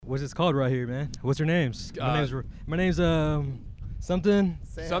what's this called right here, man? What's your names? My name's something.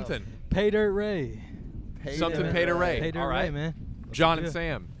 Sam. Something. Pay Dirt Ray. Something Pay Dirt Ray. Pay Dirt All right. Ray, man. John and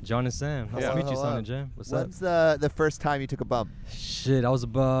Sam. John and Sam. Nice to meet you, son and Jim. What's up? When's the first time you took a bump? Shit, I was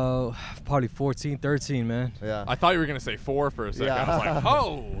about probably 14, 13, man. Yeah. I thought you were going to say 4 for a second. Yeah. I was like,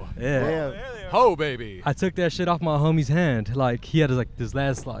 ho. Yeah. Damn. Ho, baby. I took that shit off my homie's hand. Like, he had like this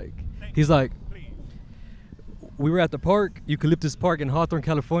last, like, he's like, we were at the park, Eucalyptus Park in Hawthorne,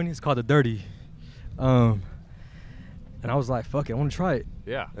 California. It's called The Dirty. And I was like, fuck it, I want to try it.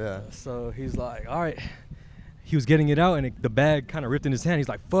 Yeah. Yeah. So he's like, all right. He was getting it out, and the bag kind of ripped in his hand. He's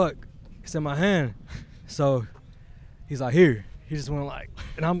like, fuck, it's in my hand. So he's like, here. He just went like,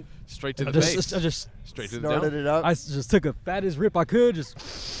 and I'm Straight to the I base. just Straight to the Snorted down. it up. I just took a fattest rip I could,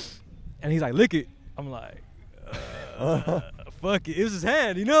 and he's like, lick it. I'm like, fuck it. It was his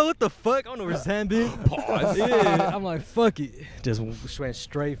hand, you know what the fuck? I don't know where his hand been. Pause. Yeah, I'm like, fuck it. Just went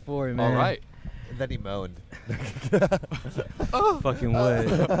straight for it, man. All right. And then he moaned. Fucking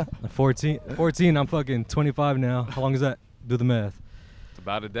way. 14, I'm fucking 25 now. How long is that? Do the math. It's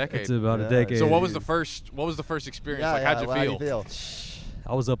about a decade. It's about Yeah. a decade. So what was the first experience? Yeah, like, yeah. how'd you How feel? do you feel?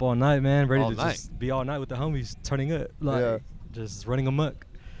 I was up all night, man, ready All to night. just be all night with the homies, turning up, like just running amok.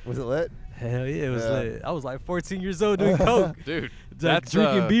 Was it lit? Hell yeah, it was Yeah. lit. I was like 14 years old doing coke, Dude, like that's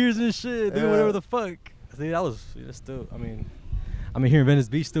drinking beers and shit, doing yeah. whatever the fuck. See, that was still. I mean, here in Venice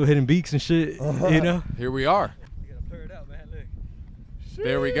Beach, still hitting beaks and shit. You know. Here we are. You gotta blur it out, man. Look.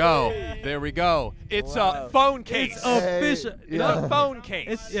 There we go. There we go. It's Wow. a phone case. It's official. Hey, It's yeah. a phone case.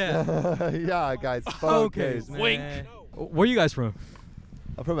 It's yeah. Yeah, guys. Phone Phone case, case. man. Wink. Where you guys from?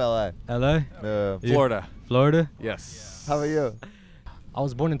 I'm from LA. LA, Yeah. You- Florida. Florida. Yes. How about you? I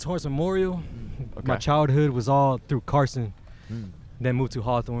was born in Torrance Memorial. My Okay. childhood was all through Carson. Mm. Then moved to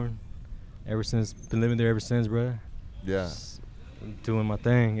Hawthorne. Ever since, been living there ever since, bro. Yeah. Just doing my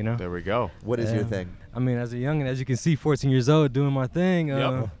thing, you know. There we go. What is your Yeah. thing? I mean, as a youngin', as you can see, 14 years old, doing my thing.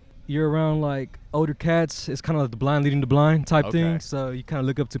 Yep. You're around like older cats. It's kind of like the blind leading the blind type Okay. thing. So you kind of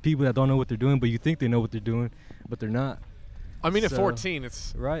look up to people that don't know what they're doing, but you think they know what they're doing, but they're not. I mean, at So- 14,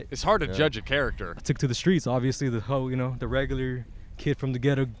 it's Right. hard to Yeah. judge a character. I took to the streets, obviously, the whole, the regular kid from the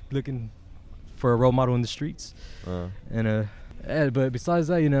ghetto looking for a role model in the streets. And but besides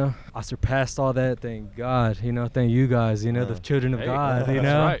that, I surpassed all that. Thank God, thank you guys, the children of Hey, God,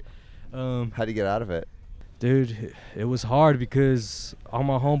 that's right. How do you get out of it? Dude, it was hard because all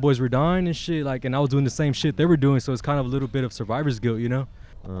my homeboys were dying and shit, and I was doing the same shit they were doing, so it's kind of a little bit of survivor's guilt,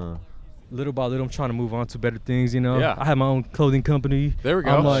 Little by little, I'm trying to move on to better things, Yeah. I had my own clothing company. There we go.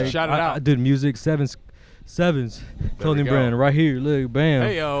 I'm like, Shout it I out. did music, Sevens clothing go. brand right here. Look, bam.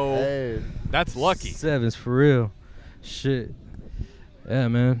 Hey, yo. Hey. That's lucky. Sevens for real. Shit. Yeah,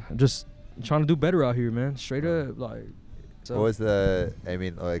 man. I'm just trying to do better out here, man. Straight up, So, What was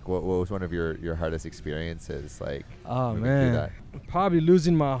what was one of your hardest experiences? Oh moving through man, that? probably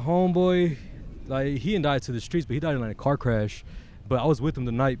losing my homeboy. He didn't die to the streets, but he died in a car crash. But I was with him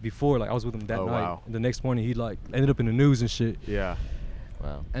the night before. I was with him that Oh, night. wow. And the next morning, he ended up in the news and shit. Yeah.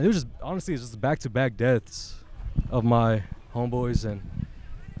 Wow. And it was just honestly, it's just back-to-back deaths of my homeboys, and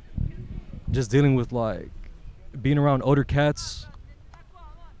just dealing with being around older cats.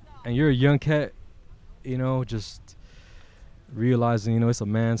 And you're a young cat, just realizing, it's a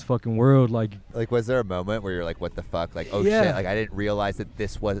man's fucking world. Was there a moment where you're like, what the fuck? Oh Yeah. shit, I didn't realize that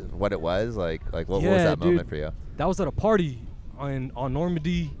this was what it was? What was Yeah, that moment dude. for you? That was at a party on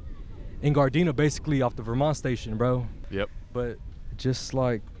Normandy in Gardena, basically off the Vermont station, bro. Yep. But just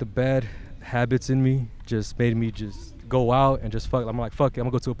the bad habits in me just made me just go out and just fuck. I'm like, fuck it, I'm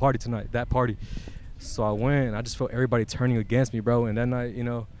gonna go to a party tonight, that party. So I went and I just felt everybody turning against me, bro. And that night,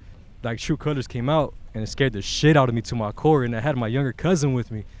 True Colors came out and it scared the shit out of me to my core. And I had my younger cousin with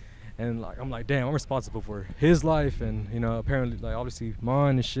me. And I'm like, damn, I'm responsible for his life and, apparently, obviously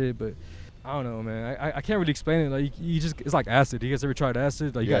mine and shit. But I don't know, man. I can't really explain it. You just, it's like acid. You guys ever tried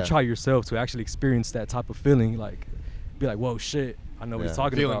acid? You gotta try yourself to actually experience that type of feeling. Be like, whoa, shit. I know what he's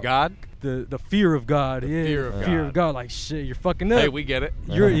talking Feeling about. God? The fear of God. Yeah. fear of fear God. of God. Shit, you're fucking up. Hey, we get it.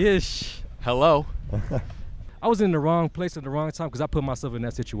 You're, ish. Hello. I was in the wrong place at the wrong time because I put myself in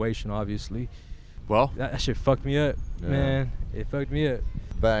that situation, obviously. Well, That shit fucked me up, Yeah. man. It fucked me up.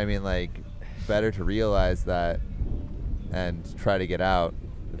 But I mean, better to realize that and try to get out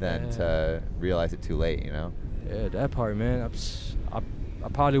than Yeah. to realize it too late, Yeah, that part, man. I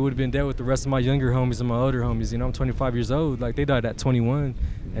probably would have been dead with the rest of my younger homies and my older homies. I'm 25 years old. They died at 21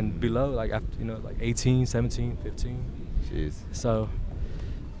 and below, after 18, 17, 15. Jeez. So.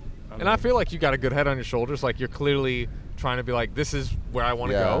 and I feel like you got a good head on your shoulders. You're clearly trying to be this is where I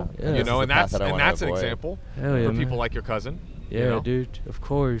want to Yeah. go. Yeah. This is the And path that's that I and wanna that's an avoid. example Hell yeah, for man. people like your cousin. Yeah, you know? dude. Of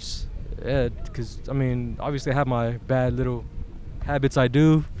course. Yeah, because I mean, obviously I have my bad little habits. I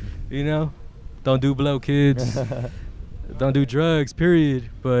do, you know. Don't do blow, kids. Don't do drugs. Period.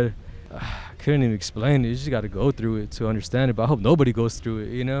 But I couldn't even explain it. You just got to go through it to understand it. But I hope nobody goes through it.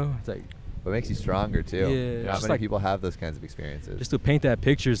 You know, it's like What makes you stronger too? Yeah, Not just many like- people have those kinds of experiences. just to paint that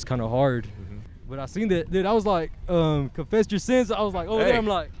picture is kind of hard. Mm-hmm. But I seen that, dude. I was like, confess your sins. I was like, oh, Hey, there. I'm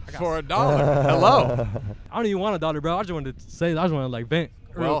like, I got for $1. Hello. I don't even want $1, bro. I just wanted to say, I just want to like vent.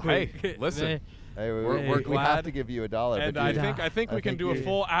 real Well, quick. hey, listen. Man. Hey, We're we have glad. to give you $1. And but I you- think we can do a you-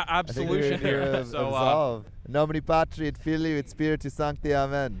 full I think absolution you're here. So absolved. Nomini Patri et Filii et Spiritus Sancti.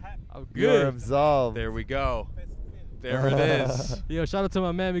 Amen. I'm You're good. absolved. there we go. There it is. Yo, shout out to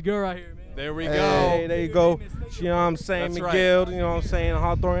my man Miguel right here, man. There we Hey, go. Hey, there you go. You know what I'm saying? That's right. Miguel, you know what I'm saying?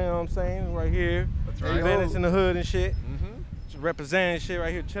 Hawthorne, you know what I'm saying? Right here. That's Hey, right. Venice in the hood and shit. Mm-hmm. Just representing shit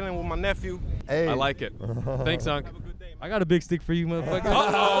right here, chilling with my nephew. Hey. I like it. Thanks, Unc. I got a big stick for you, motherfucker.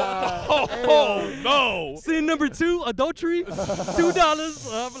 Oh no! Scene number 2, adultery,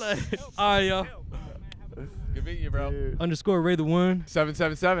 $2. I'm like, all right, y'all. Good meeting you, bro. Dude. Underscore Ray the One,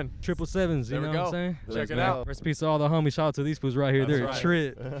 777. 777s. There You we know go. what I'm saying? Check it man. out. Rest in peace to all the homies. Shout out to these fools right here. That's They're right. a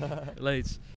trip. Late.